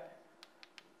GI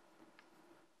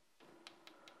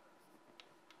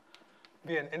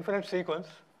be an infinite sequence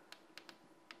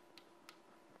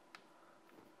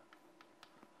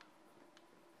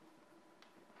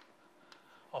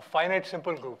of finite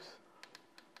simple groups,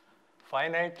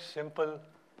 finite simple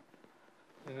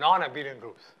non-abelian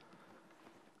groups.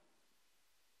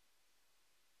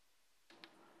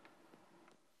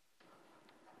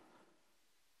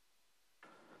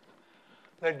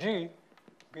 Let G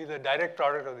be the direct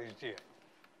product of these GI.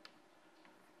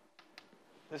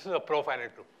 This is a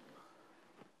profinite group.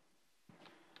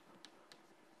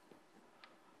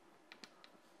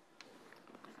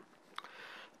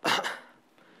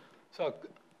 So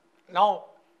now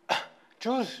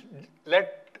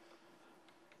let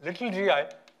little gi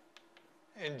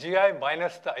in gi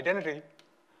minus the identity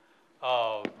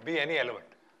be any element.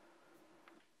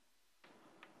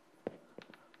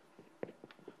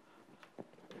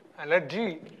 And let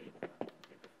G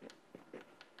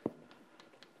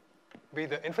be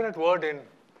the infinite word in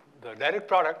the direct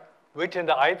product, which in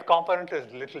the ith component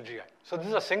is little gi. So this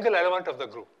is a single element of the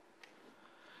group.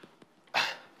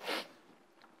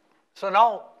 So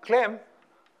now claim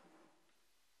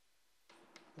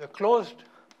the closed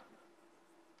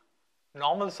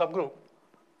normal subgroup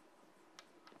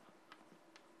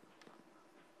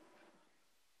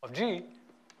of G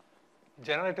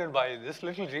generated by this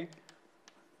little g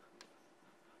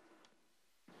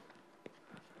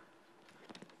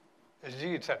is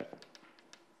G itself.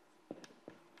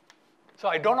 So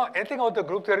I don't know anything about the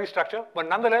group theory structure, but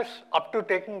nonetheless, up to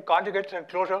taking conjugates and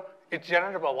closure, it's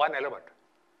generated by one element.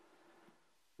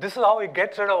 This is how it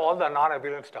gets rid of all the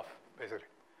non-abelian stuff, basically.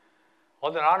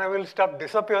 All the non-abelian stuff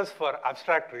disappears for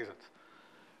abstract reasons.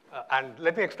 And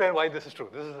let me explain why this is true.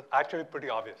 This is actually pretty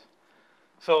obvious.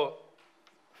 So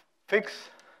fix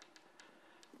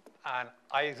an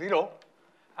I0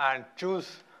 and choose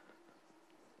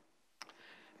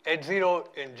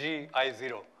H0 in G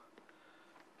I0.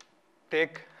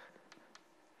 Take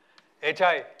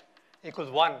HI equals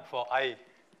 1 for I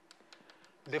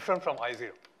different from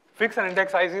I0. Fix an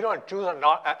index I0 and choose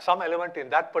some element in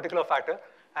that particular factor,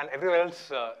 and everywhere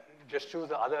else just choose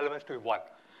the other elements to be 1.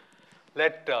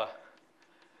 Let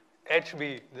H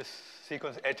be this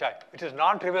sequence HI, which is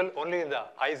non-trivial only in the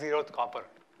I0th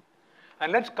component.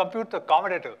 And let's compute the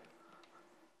commutator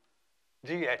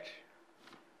GH.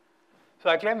 So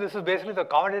I claim this is basically the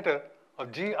commutator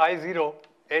of GI0,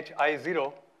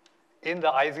 HI0 in the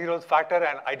I0th factor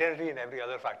and identity in every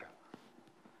other factor.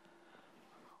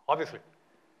 Obviously.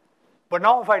 But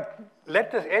now if I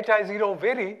let this hi0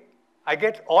 vary, I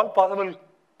get all possible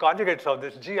conjugates of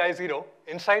this gi0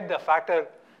 inside the factor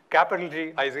capital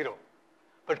G I0.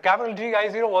 But capital G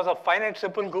I0 was a finite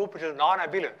simple group which is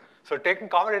non-abelian. So taking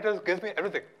commutators gives me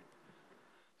everything.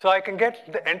 So I can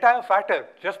get the entire factor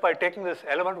just by taking this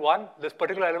element 1, this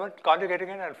particular element, conjugating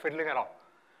it and fiddling around.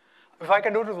 If I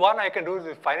can do it with 1, I can do it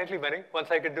with finitely many. Once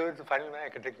I can do it with finitely many, I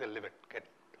can take the limit, get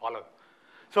all of it.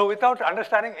 So without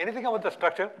understanding anything about the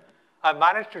structure, I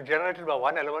managed to generate it by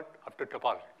one element up to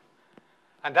topology.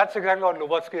 And that's exactly what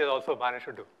Lubotsky has also managed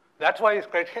to do. That's why his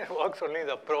criterion works only in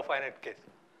the pro-finite case.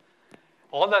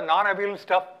 All the non-abelian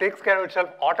stuff takes care of itself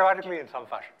automatically in some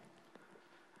fashion.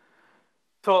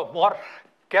 So more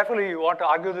carefully you want to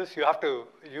argue this, you have to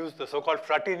use the so-called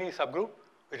Frattini subgroup,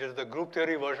 which is the group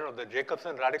theory version of the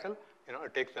Jacobson radical. You know,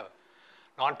 it takes the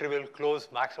non-trivial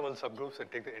closed maximal subgroups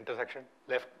and take the intersection,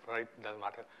 left, right, doesn't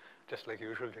matter, just like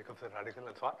usual Jacobson radical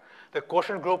and so on. The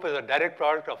quotient group is a direct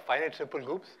product of finite simple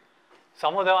groups.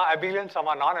 Some of them are abelian, some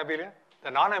are non-abelian.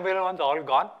 The non-abelian ones are all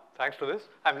gone, thanks to this.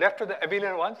 I'm left with the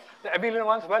abelian ones. The abelian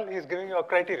ones, well, he's giving you a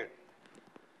criterion.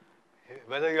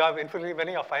 Whether you have infinitely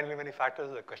many or finitely many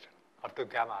factors is a question, up to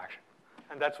gamma action.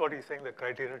 And that's what he's saying the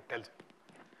criterion tells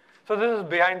you. So this is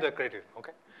behind the criterion,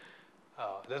 okay?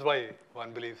 That's why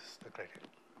one believes the criterion.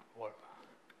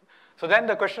 So then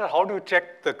the question is, how do you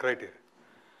check the criterion?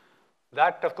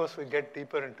 That, of course, we get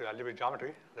deeper into algebraic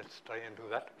geometry. Let's try and do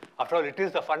that. After all, it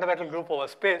is the fundamental group over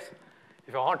space.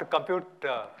 If I want to compute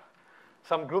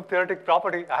some group theoretic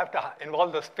property, I have to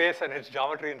involve the space and its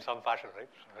geometry in some fashion, right?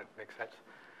 So that makes sense.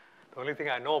 The only thing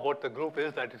I know about the group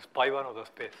is that it's pi1 of the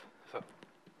space. So,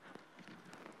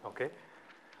 okay.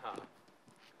 Right.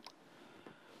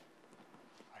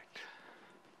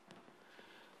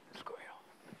 Let's go here.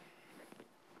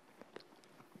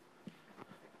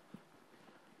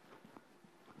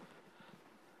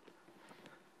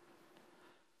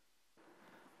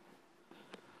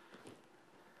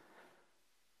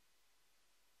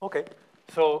 Okay,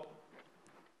 so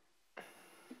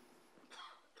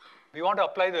we want to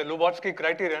apply the Lubotsky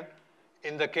criterion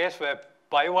in the case where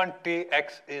pi1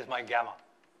 tx is my gamma.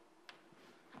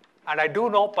 And I do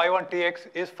know pi1 tx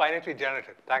is finitely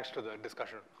generated, thanks to the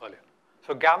discussion earlier.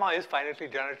 So gamma is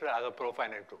finitely generated as a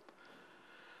pro-finite group.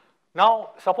 Now,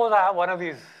 suppose I have one of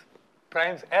these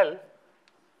primes L,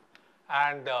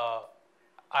 and I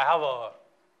have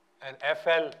an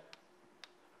FL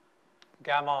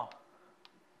gamma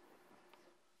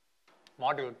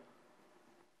module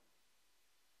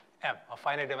M, a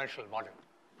finite dimensional module.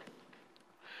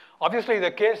 Obviously, the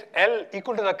case L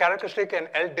equal to the characteristic and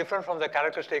L different from the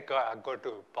characteristic are going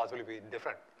to possibly be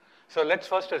different. So let's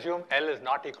first assume L is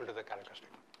not equal to the characteristic.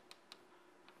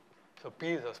 So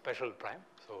P is a special prime.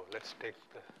 So let's take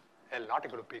the L not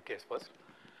equal to P case first.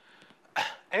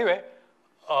 Anyway,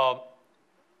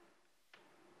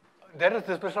 there is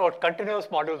this question about continuous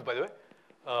modules, by the way.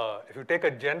 If you take a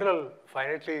general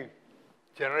finitely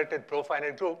generated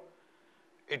pro-finite group,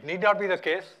 it need not be the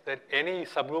case that any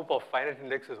subgroup of finite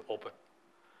index is open.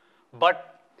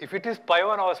 But if it is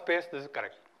pi1 over space, this is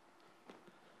correct.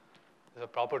 This is a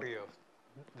property of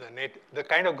the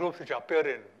kind of groups which appear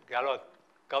in Galois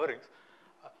coverings.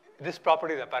 This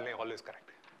property is apparently always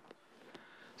correct.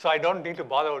 So I don't need to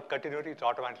bother with continuity, it's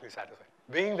automatically satisfied.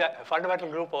 Being the fundamental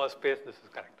group over space, this is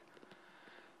correct.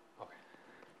 Okay.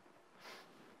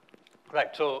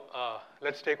 Right, so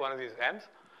let's take one of these M's.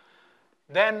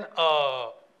 Then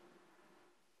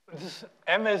this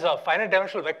M is a finite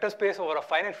dimensional vector space over a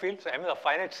finite field. So M is a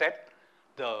finite set.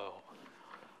 The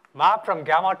map from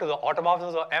gamma to the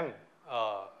automorphisms of M,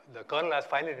 the kernel has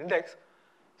finite index.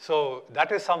 So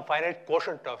that is some finite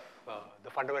quotient of the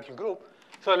fundamental group.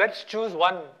 So let's choose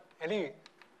any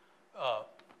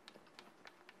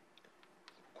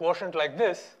quotient like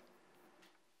this.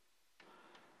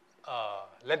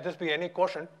 Let this be any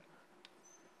quotient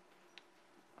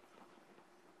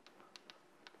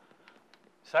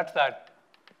such that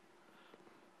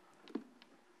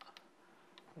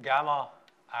gamma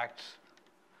acts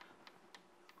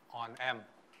on M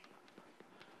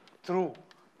through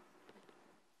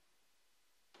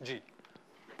G.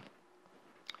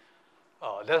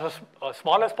 There's a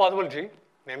smallest possible G,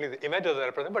 namely the image of the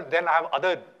representative, but then I have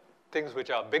other things which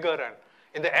are bigger. And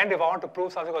in the end, if I want to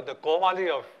prove something about the cohomology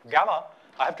of gamma,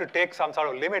 I have to take some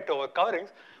sort of limit over coverings.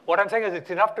 What I'm saying is it's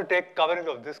enough to take coverings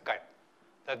of this kind,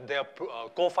 that they are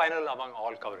co-final among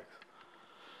all coverings.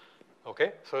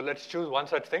 Okay, so let's choose one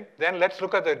such thing. Then let's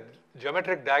look at the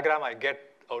geometric diagram I get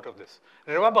out of this.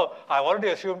 And remember, I've already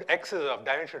assumed X is of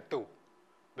dimension 2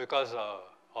 because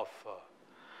of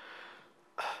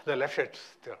the Lefschetz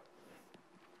theorem.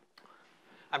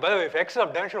 And by the way, if X is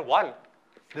of dimension 1,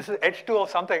 this is H2 of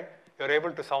something, you're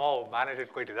able to somehow manage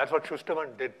it quite easily. That's what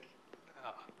Schusterman did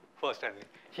first. And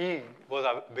he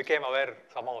became aware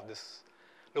somehow of this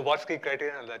Lubotsky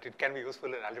criterion and that it can be useful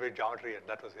in algebraic geometry, and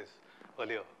that was his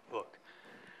earlier work.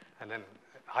 And then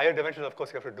higher dimensions, of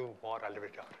course, you have to do more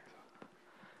algebraic geometry.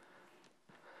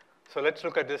 So let's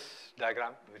look at this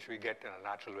diagram, which we get in a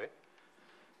natural way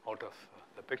out of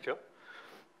the picture.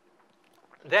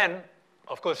 Then,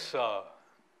 of course,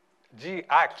 G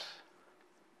acts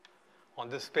on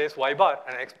this space y bar,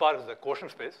 and x bar is the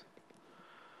quotient space.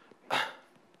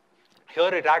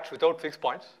 Here it acts without fixed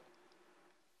points,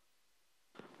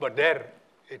 but there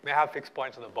it may have fixed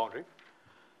points on the boundary.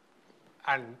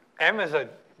 And M is a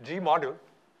G module,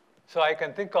 so I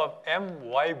can think of M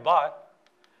y bar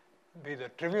be the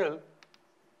trivial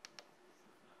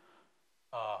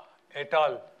et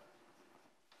al.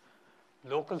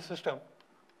 Local system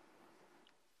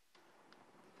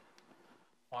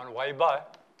on y bar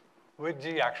with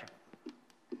G action.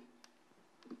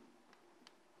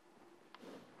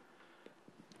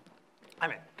 I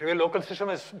mean, trivial local system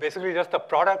is basically just the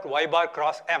product y bar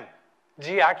cross M.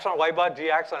 G acts on y bar,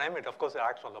 G acts on M, it of course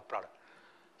acts on the product.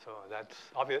 So that's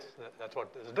obvious, that's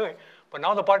what this is doing. But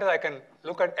now the part is I can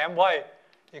look at My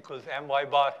equals My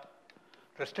bar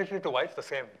restricted to y, it's the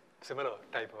same, similar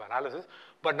type of analysis.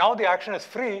 But now the action is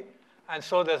free, and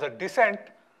so there's a descent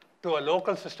to a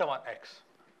local system on X.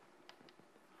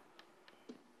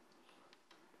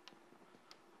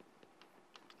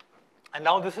 And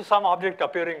now this is some object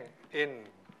appearing in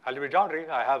algebraic geometry.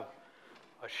 I have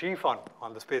a sheaf on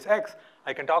the space X.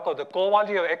 I can talk of the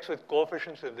cohomology of X with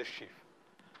coefficients in this sheaf.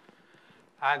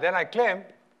 And then I claim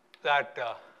that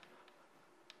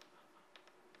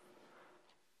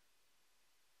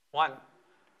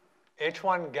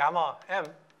H1 gamma M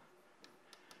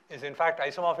is in fact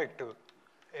isomorphic to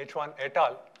H1 et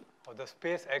al. Of the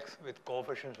space X with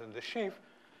coefficients in the sheaf.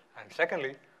 And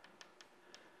secondly,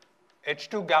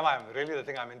 H2 gamma M, really the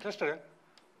thing I'm interested in,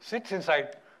 sits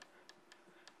inside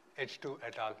H2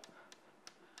 et al.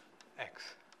 X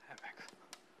Mx.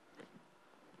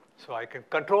 So I can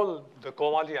control the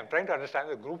cohomology. I'm trying to understand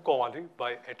the group cohomology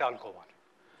by et al. Cohomology.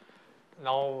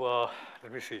 Now,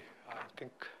 let me see. I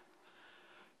think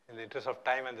in the interest of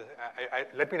time, and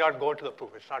let me not go into the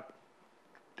proof. It's not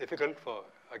difficult for,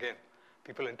 again,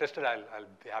 people interested. I'll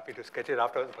be happy to sketch it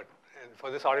afterwards, but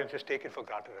for this audience, just take it for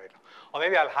granted right now. Or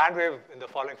maybe I'll hand wave in the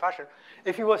following fashion.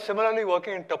 If you were similarly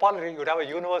working in topology, you'd have a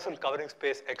universal covering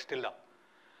space X tilde.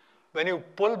 When you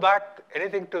pull back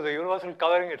anything to the universal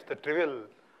covering, it's the trivial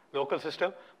local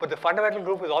system, but the fundamental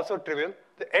group is also trivial.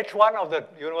 The H1 of the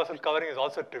universal covering is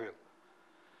also trivial.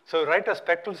 So write a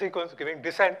spectral sequence giving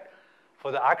descent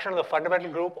for the action of the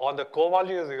fundamental group on the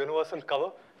cohomology of the universal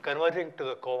cover, converging to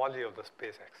the cohomology of the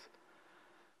space X.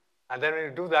 And then when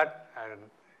you do that, and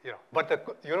but the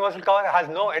universal cover has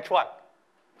no H1.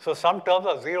 So some terms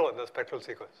are 0 in the spectral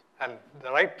sequence. And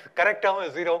the correct term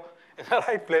is 0 in the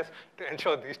right place to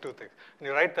ensure these two things. And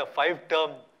you write the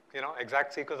 5-term,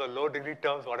 exact sequence of low degree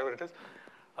terms, whatever it is.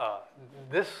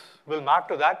 This will map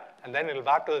to that, and then it will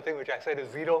map to the thing which I said is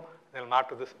 0, and it will map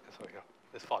to this. So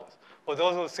this follows. For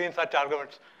those who have seen such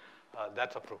arguments,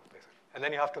 that's a proof, basically. And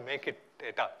then you have to make it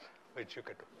eta, which you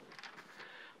can do.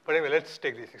 But anyway, let's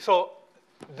take these things. So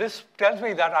this tells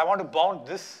me that I want to bound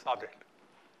this object,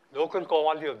 local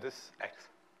cohomology of this X.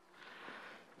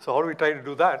 So how do we try to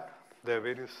do that? There are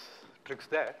various tricks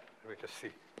there. Let me just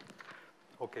see.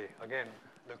 Okay, again,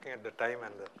 looking at the time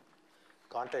and the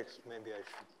context, maybe I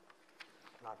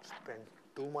should not spend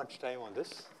too much time on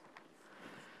this.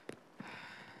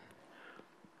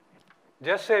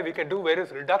 Just say we can do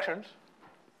various reductions.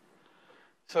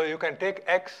 So you can take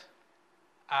X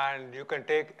and you can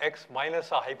take X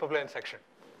minus a hyperplane section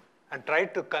and try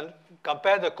to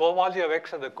compare the cohomology of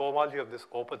X and the cohomology of this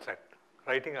open set,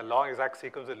 writing a long exact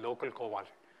sequence with local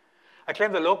cohomology. I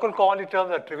claim the local cohomology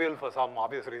terms are trivial for some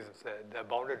obvious reasons. They're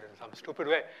bounded in some stupid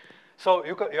way. So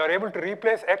you are able to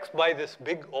replace X by this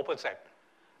big open set.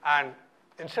 And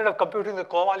instead of computing the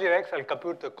cohomology of X, I'll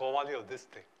compute the cohomology of this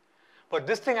thing. But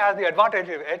this thing has the advantage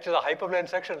if H is a hyperplane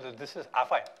section, that this is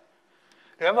affine.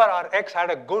 Remember, our X had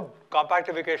a good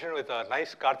compactification with a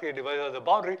nice Cartesian divisor of the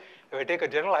boundary. If I take a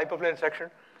general hyperplane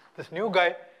section, this new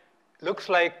guy looks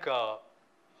like a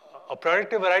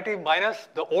projective variety minus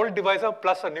the old divisor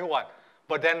plus a new one.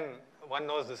 But then one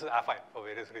knows this is affine for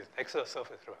various reasons. X is a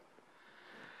surface, remember.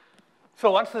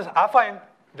 So once this is affine,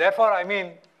 therefore,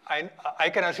 I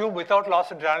can assume without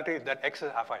loss of generality that X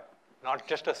is affine. Not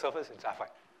just a surface, it's affine.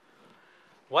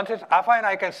 Once it's affine,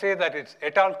 I can say that its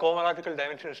et al. Cohomological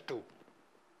dimension is 2.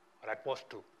 Or at most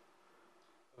 2,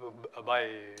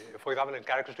 for example, in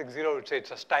characteristic 0, we'd say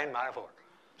it's a Stein manifold.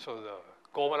 So the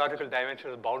cohomological dimension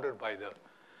is bounded by the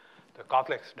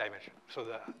complex dimension. So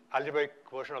the algebraic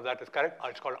version of that is correct.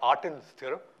 It's called Artin's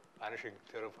theorem, vanishing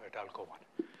theorem for et al. Co1.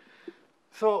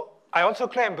 So I also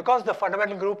claim because the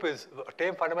fundamental group is,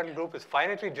 Tame fundamental group is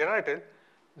finitely generated,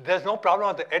 there's no problem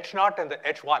with the H0 and the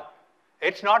H1.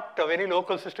 H0 of any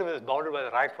local system is bounded by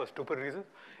the rank for stupid reasons.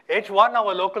 H1 of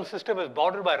a local system is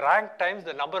bounded by rank times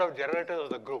the number of generators of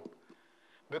the group.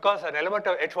 Because an element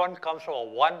of H1 comes from a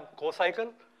 1 cocycle,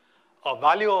 a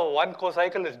value of 1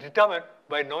 cocycle is determined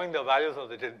by knowing the values of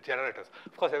the generators.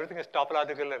 Of course, everything is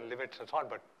topological and limits and so on,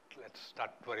 but let's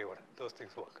not worry about it. Those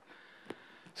things work.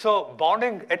 So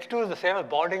bounding H2 is the same as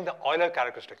bounding the Euler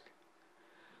characteristic.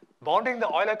 Bounding the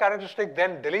Euler characteristic,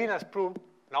 then Deligne has proved,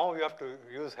 now you have to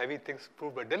use heavy things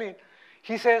proved by Deligne.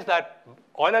 He says that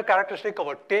Euler characteristic of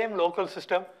a tame local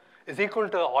system is equal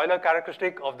to the Euler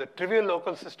characteristic of the trivial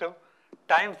local system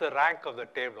times the rank of the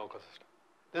tame local system.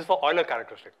 This is for Euler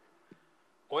characteristic.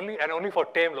 Only for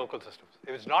tame local systems.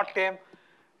 If it's not tame,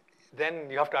 then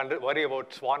you have to worry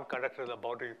about Swan conductor in the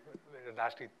boundary,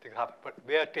 nasty things happen. But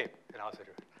we are tame in our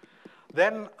situation.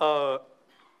 Then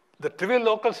the trivial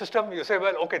local system, you say,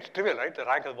 well, okay, it's trivial, right? The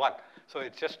rank is 1. So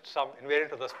it's just some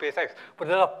invariant of the space X. But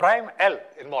there's a prime L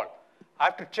involved. I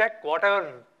have to check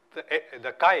whatever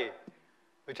the chi,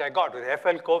 which I got with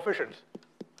FL coefficients.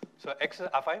 So X is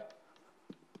affine.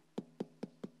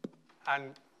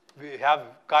 And we have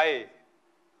chi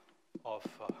of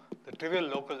the trivial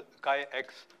local chi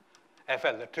X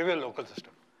FL, the trivial local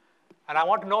system. And I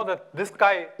want to know that this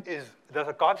chi there's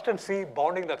a constant C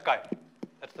bounding the chi.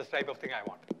 That's the type of thing I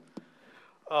want.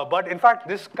 But in fact,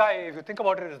 this chi, if you think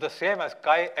about it, is the same as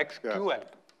chi XQL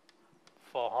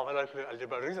for homological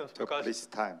algebra reasons. Because this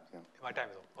time. Yeah. My time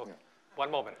is over. Okay. Yeah.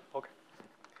 1 more minute. Okay.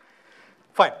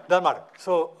 Fine. Doesn't matter.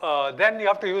 So then you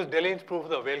have to use Deligne's proof of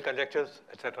the Weyl conjectures,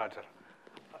 etc., etc.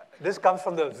 This comes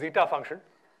from the zeta function.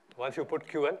 Once you put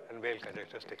QL and Weyl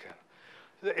conjectures take care.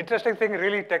 The interesting thing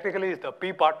really technically is the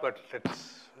P part, but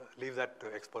let's leave that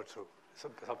to experts who,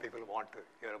 some people want to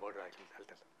hear about it. I'll tell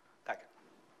them. Thank you.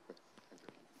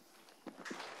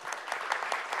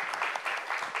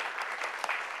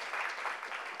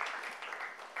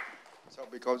 So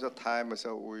because of time,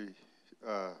 so we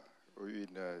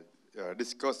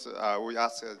discuss, we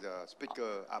ask the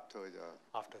speaker after the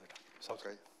time.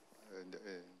 Okay. And,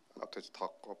 after the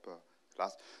talk of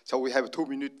last. So we have 2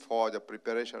 minutes for the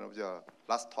preparation of the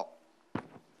last talk.